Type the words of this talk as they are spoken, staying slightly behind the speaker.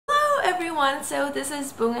everyone, so this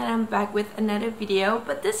is Boong and I'm back with another video,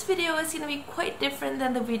 but this video is going to be quite different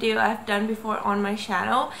than the video I've done before on my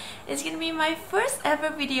channel. It's going to be my first ever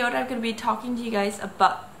video that I'm going to be talking to you guys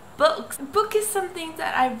about books. Book is something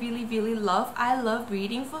that I really love. I love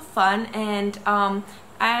reading for fun, and I'm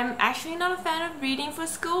actually not a fan of reading for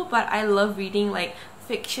school, but I love reading like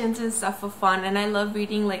fictions and stuff for fun, and I love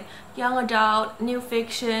reading like young adult, new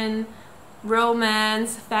fiction,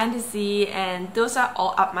 romance, fantasy, and those are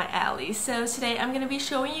all up my alley. So today I'm going to be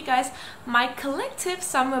showing you guys my collective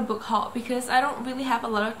summer book haul because I don't really have a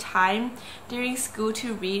lot of time during school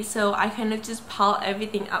to read, so I kind of just pile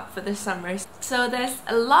everything up for the summer. So there's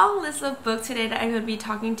a long list of books today that I'm going to be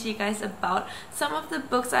talking to you guys about. Some of the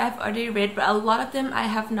books I have already read, but a lot of them I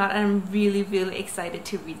have not, and I'm really excited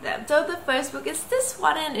to read them. So the first book is this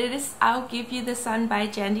one, and it is I'll Give You the Sun by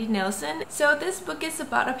Jandy Nelson. So this book is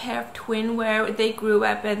about a pair of twins where they grew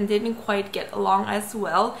up and didn't quite get along as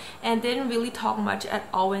well, and didn't really talk much at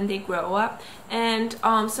all when they grow up. And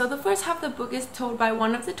so the first half of the book is told by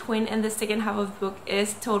one of the twins, and the second half of the book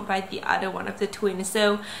is told by the other one of the twins.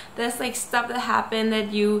 So there's like stuff that happened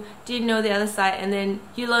that you didn't know the other side, and then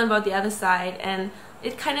you learn about the other side, and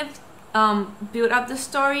it kind of build up the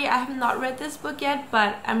story. I have not read this book yet,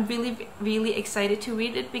 but I'm really excited to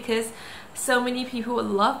read it because so many people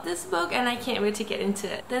love this book and I can't wait to get into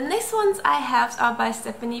it. The next ones I have are by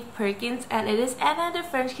Stephanie Perkins, and it is Anna and the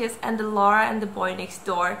French Kiss and the Laura and the Boy Next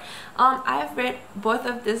Door. I've read both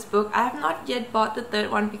of this book. I have not yet bought the third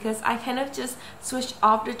one because I kind of just switched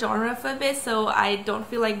off the genre for a bit, so I don't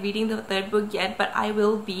feel like reading the third book yet, but I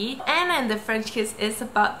will be. Anna and the French Kiss is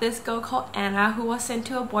about this girl called Anna who was sent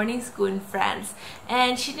to a boarding school in France,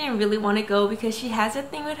 and she didn't really want to go because she has a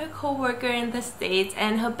thing with her co-worker in the States,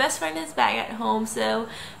 and her best friend is back at home, so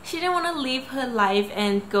she didn't want to leave her life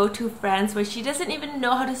and go to France where she doesn't even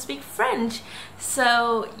know how to speak French.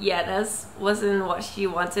 So yeah, that wasn't what she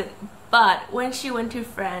wanted. But when she went to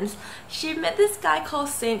France, she met this guy called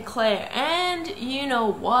Saint Clair, and you know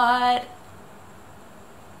what?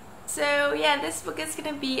 So yeah, this book is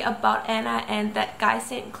gonna be about Anna and that guy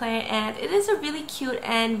Saint Clair, and it is a really cute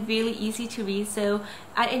and really easy to read, so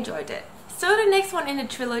I enjoyed it. So the next one in the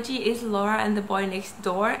trilogy is Laura and the Boy Next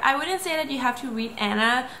Door. I wouldn't say that you have to read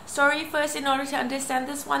Anna's story first in order to understand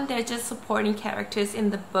this one. They're just supporting characters in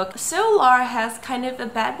the book. So Laura has kind of a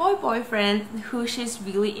bad boy boyfriend who she's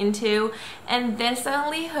really into, and then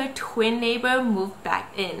suddenly her twin neighbor moved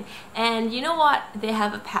back in. And you know what? They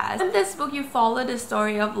have a past. In this book you follow the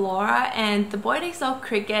story of Laura and the boy next door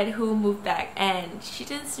Cricket who moved back, and she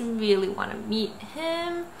doesn't really want to meet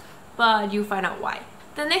him, but you find out why.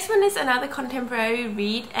 The next one is another contemporary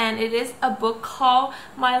read, and it is a book called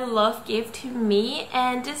My Love Gave to Me,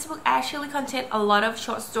 and this book actually contains a lot of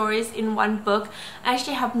short stories in one book. I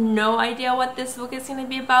actually have no idea what this book is going to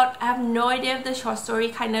be about. I have no idea if the short story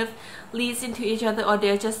kind of leads into each other or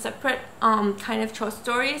they're just separate kind of short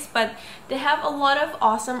stories, but they have a lot of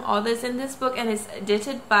awesome authors in this book, and it's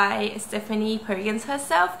edited by Stephanie Perkins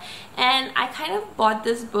herself, and I kind of bought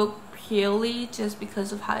this book purely just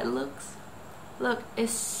because of how it looks. Look,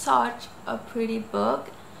 it's such a pretty book,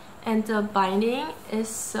 and the binding is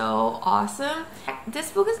so awesome. This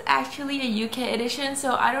book is actually a UK edition,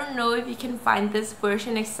 so I don't know if you can find this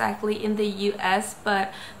version exactly in the US,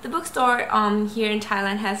 but the bookstore here in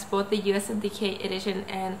Thailand has both the US and the UK edition,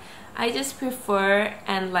 and I just prefer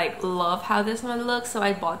and like love how this one looks, so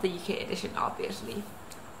I bought the UK edition obviously.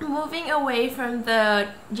 Moving away from the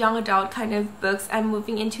young adult kind of books, I'm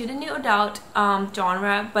moving into the new adult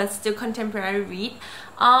genre, but still contemporary read.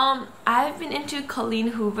 I've been into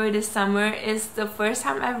Colleen Hoover this summer. It's the first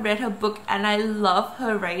time I've read her book, and I love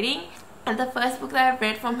her writing. And the first book that I've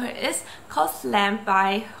read from her is called Slam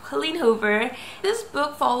by Colleen Hoover. This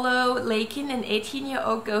book follows Lakin, an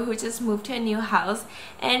 18-year-old girl who just moved to a new house,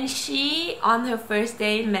 and she on her first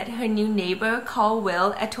day met her new neighbor called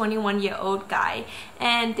Will, a 21-year-old guy,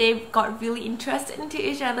 and they got really interested into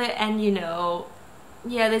each other, and you know,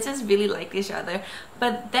 yeah, they just really liked each other.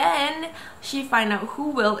 But then she find out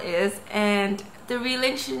who Will is, and the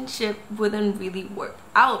relationship wouldn't really work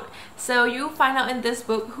out. So you find out in this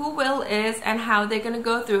book who Will is and how they're gonna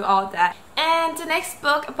go through all that. And the next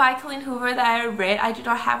book by Colleen Hoover that I read, I do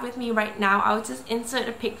not have with me right now. I'll just insert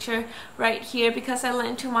a picture right here because I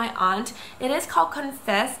lent it to my aunt. It is called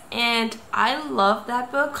Confess, and I love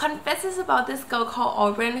that book. Confess is about this girl called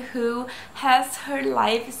Auburn who has her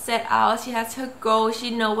life set out. She has her goals. She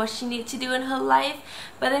knows what she needs to do in her life,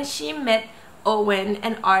 but then she met Owen,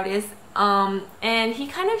 an artist, and he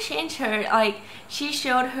kind of changed her. Like, she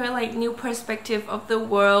showed her like new perspective of the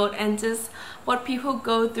world and just what people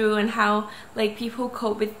go through and how like people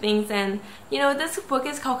cope with things. And you know, this book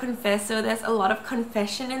is called Confess, so there's a lot of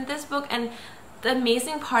confession in this book, and the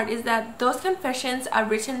amazing part is that those confessions are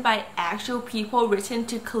written by actual people, written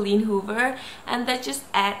to Colleen Hoover, and that just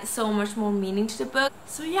adds so much more meaning to the book.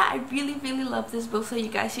 So yeah, I really love this book, so you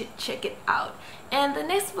guys should check it out. And the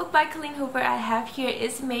next book by Colleen Hoover I have here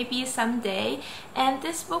is Maybe Someday, and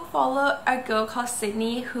this book follows a girl called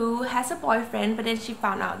Sydney who has a boyfriend, but then she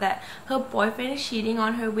found out that her boyfriend is cheating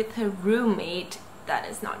on her with her roommate. That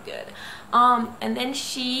is not good. And then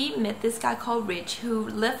she met this guy called Rich who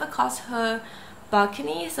lived across her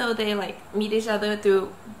balcony, so they like meet each other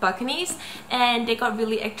through balconies, and they got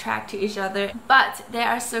really attracted to each other, but there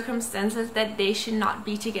are circumstances that they should not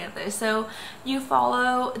be together. So you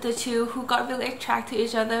follow the two who got really attracted to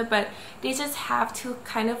each other, but they just have to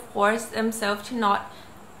kind of force themselves to not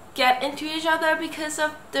get into each other because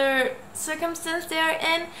of the circumstance they are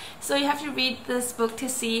in. So you have to read this book to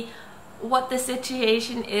see what the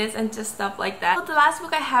situation is and just stuff like that. So the last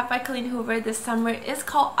book I have by Colleen Hoover this summer is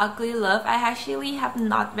called Ugly Love. I actually have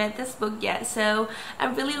not read this book yet, so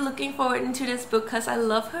I'm really looking forward into this book because I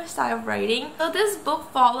love her style of writing. So this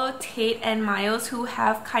book follows Tate and Miles, who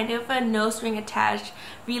have kind of a no string attached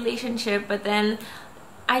relationship, but then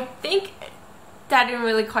I think that didn't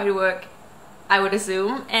really quite work, I would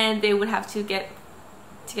assume, and they would have to get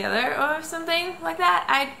together or something like that.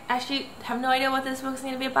 I actually have no idea what this book is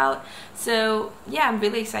going to be about, so yeah, I'm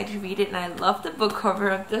really excited to read it. And I love the book cover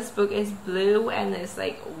of this book. Is blue and it's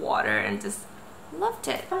like water, and just loved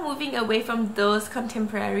it. I'm moving away from those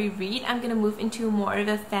contemporary read. I'm gonna move into more of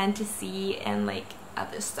a fantasy and like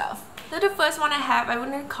other stuff. So the first one I have, I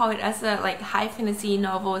wouldn't call it as a like high fantasy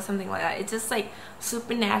novel or something like that. It's just like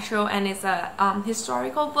supernatural, and it's a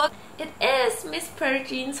historical book. It is Miss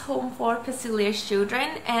Peregrine's Home for Peculiar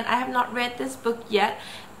Children, and I have not read this book yet,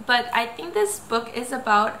 but I think this book is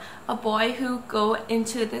about a boy who go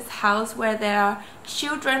into this house where there are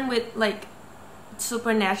children with like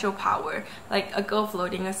supernatural power, like a girl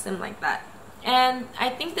floating or something like that. And I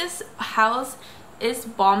think this house is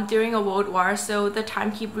bombed during a world war, so the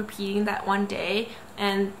time keep repeating that one day,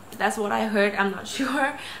 and that's what I heard. I'm not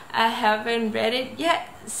sure. I haven't read it yet,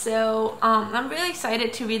 so I'm really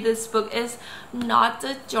excited to read this book. It's not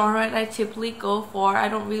the genre that I typically go for. I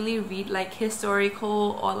don't really read like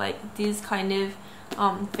historical or like this kind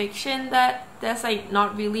of fiction that's like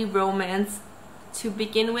not really romance to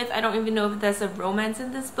begin with. I don't even know if there's a romance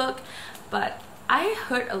in this book, but I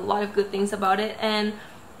heard a lot of good things about it, and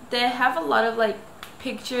they have a lot of like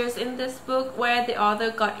pictures in this book where the author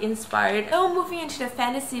got inspired. So moving into the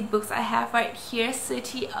fantasy books I have right here,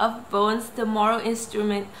 City of Bones, the Moral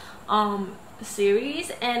Instrument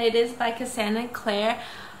series, and it is by Cassandra Clare.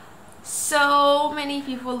 So many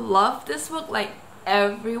people love this book, like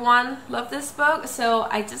everyone loved this book, so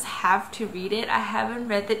I just have to read it. I haven't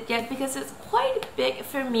read it yet because it's quite big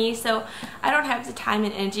for me, so I don't have the time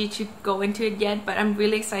and energy to go into it yet, but I'm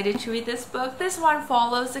really excited to read this book. This one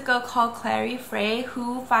follows a girl called Clary Frey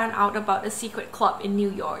who found out about a secret club in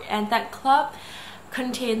New York, and that club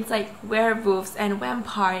contains like werewolves and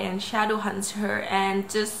vampire and shadow hunter and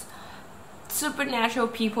just supernatural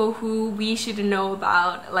people who we shouldn't know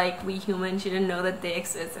about, like we humans shouldn't know that they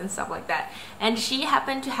exist and stuff like that. And she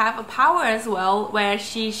happened to have a power as well where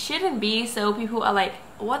she shouldn't be, so people are like,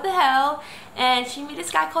 what the hell? And she met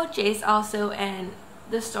this guy called Jace also, and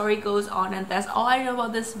the story goes on, and that's all I know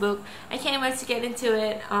about this book. I can't wait to get into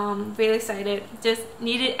it. Really excited. Just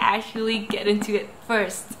need to actually get into it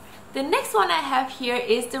first. The next one I have here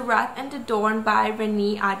is The Wrath and the Dawn by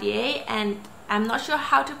Renee Ahdieh, and I'm not sure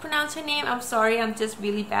how to pronounce her name. I'm sorry, I'm just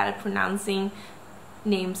really bad at pronouncing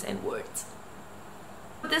names and words.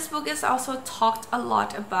 This book is also talked a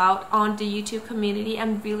lot about on the YouTube community.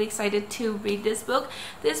 I'm really excited to read this book.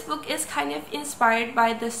 This book is kind of inspired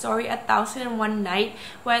by the story A Thousand and One Night,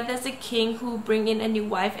 where there's a king who brings in a new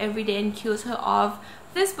wife every day and kills her off.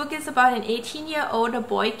 This book is about an 18-year-old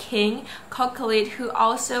boy king called Khalid who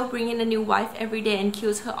also brings in a new wife every day and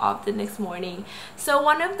kills her off the next morning. So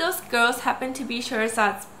one of those girls happened to be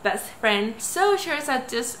Shahrazad's best friend. So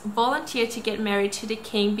Shahrazad just volunteered to get married to the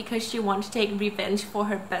king because she wanted to take revenge for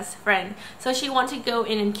her best friend. So she wanted to go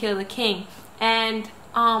in and kill the king. And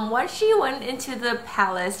once she went into the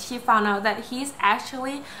palace, she found out that he's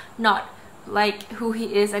actually not like who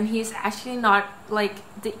he is, and he's actually not like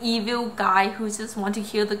the evil guy who just want to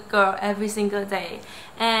kill the girl every single day.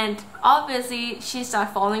 And obviously she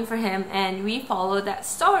started falling for him, and we follow that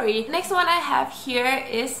story. Next one I have here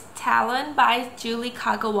is Talon by Julie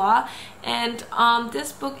Kagawa, and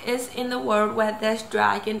this book is in the world where there's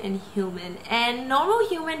dragon and human, and normal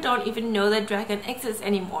human don't even know that dragon exists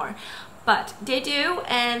anymore, but they do,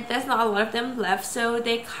 and there's not a lot of them left, so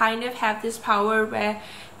they kind of have this power where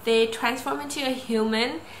they transform into a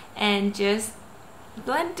human and just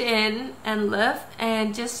blend in and live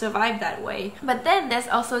and just survive that way. But then there's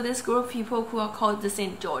also this group of people who are called the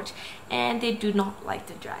St. George, and they do not like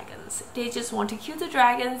the dragons. They just want to kill the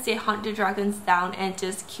dragons. They hunt the dragons down and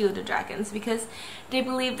just kill the dragons because they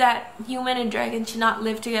believe that human and dragon should not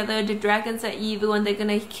live together. The dragons are evil and they're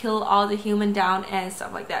gonna kill all the human down and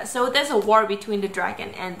stuff like that. So there's a war between the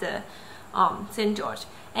dragon and the St. George,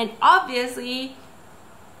 and obviously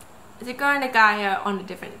the girl and the guy are on a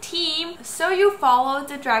different team. So you follow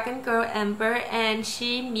the dragon girl Ember, and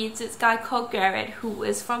she meets this guy called Garrett who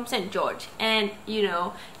is from St. George, and you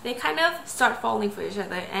know, they kind of start falling for each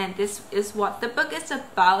other, and this is what the book is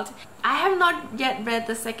about. I have not yet read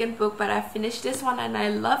the second book, but I finished this one and I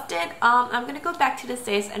loved it. I'm gonna go back to the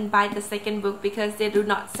States and buy the second book because they do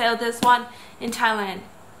not sell this one in Thailand.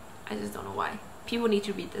 I just don't know why. People need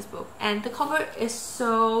to read this book, and the cover is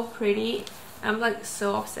so pretty. I'm like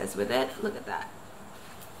so obsessed with it. Look at that.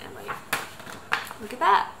 And like, look at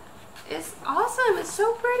that. It's awesome. It's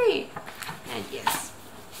so pretty. And yes,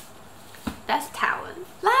 that's Talon.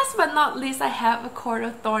 Last but not least, I have A Court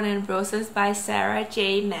of Thorn and Roses by Sarah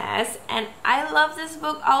J. Maas, and I love this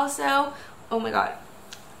book also. Oh my god,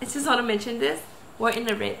 I just want to mention this. We're in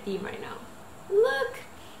a red theme right now. Look,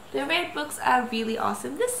 the red books are really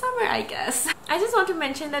awesome this summer, I guess. I just want to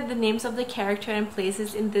mention that the names of the character and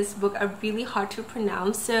places in this book are really hard to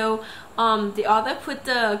pronounce, so the author put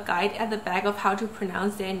the guide at the back of how to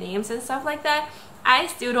pronounce their names and stuff like that. I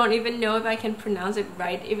still don't even know if I can pronounce it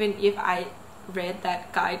right, even if I read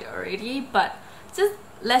that guide already, but just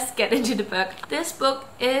let's get into the book. This book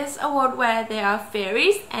is a world where there are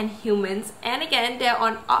fairies and humans, and again they're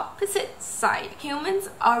on opposite sides. Humans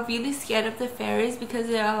are really scared of the fairies because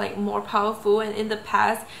they are like more powerful, and in the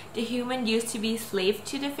past the human used to be slave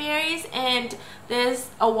to the fairies, and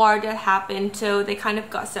there's a war that happened, so they kind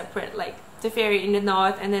of got separate, like the fairy in the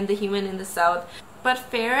north and then the human in the south. But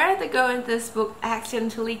Farah, the girl in this book,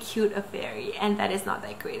 accidentally killed a fairy, and that is not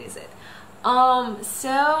that great, is it?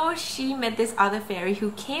 So she met this other fairy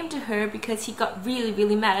who came to her because he got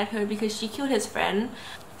really mad at her because she killed his friend.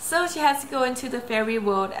 So she has to go into the fairy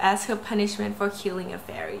world as her punishment for killing a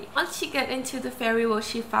fairy. Once she got into the fairy world,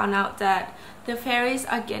 she found out that the fairies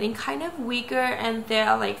are getting kind of weaker and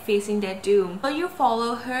they're like facing their doom. So you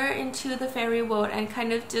follow her into the fairy world and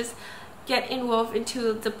kind of just get involved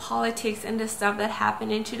into the politics and the stuff that happen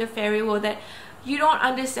into the fairy world that you don't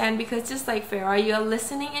understand, because just like Farah, you're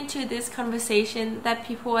listening into this conversation that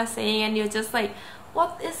people are saying and you're just like,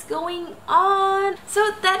 what is going on? So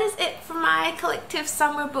that is it for my collective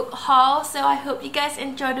summer book haul. So I hope you guys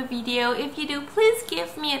enjoyed the video. If you do, please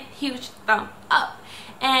give me a huge thumb up,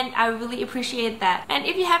 and I really appreciate that. And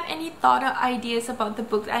if you have any thought or ideas about the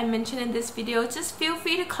book that I mentioned in this video, just feel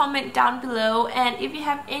free to comment down below. And if you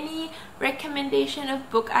have any recommendation of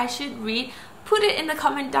book I should read, put it in the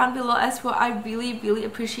comment down below as well. I really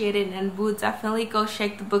appreciate it, and will definitely go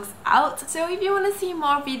check the books out. So if you want to see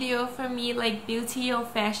more video from me like beauty or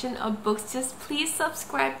fashion or books, just please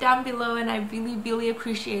subscribe down below, and I really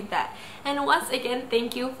appreciate that. And once again,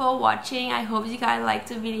 thank you for watching. I hope you guys liked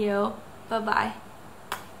the video. Bye bye.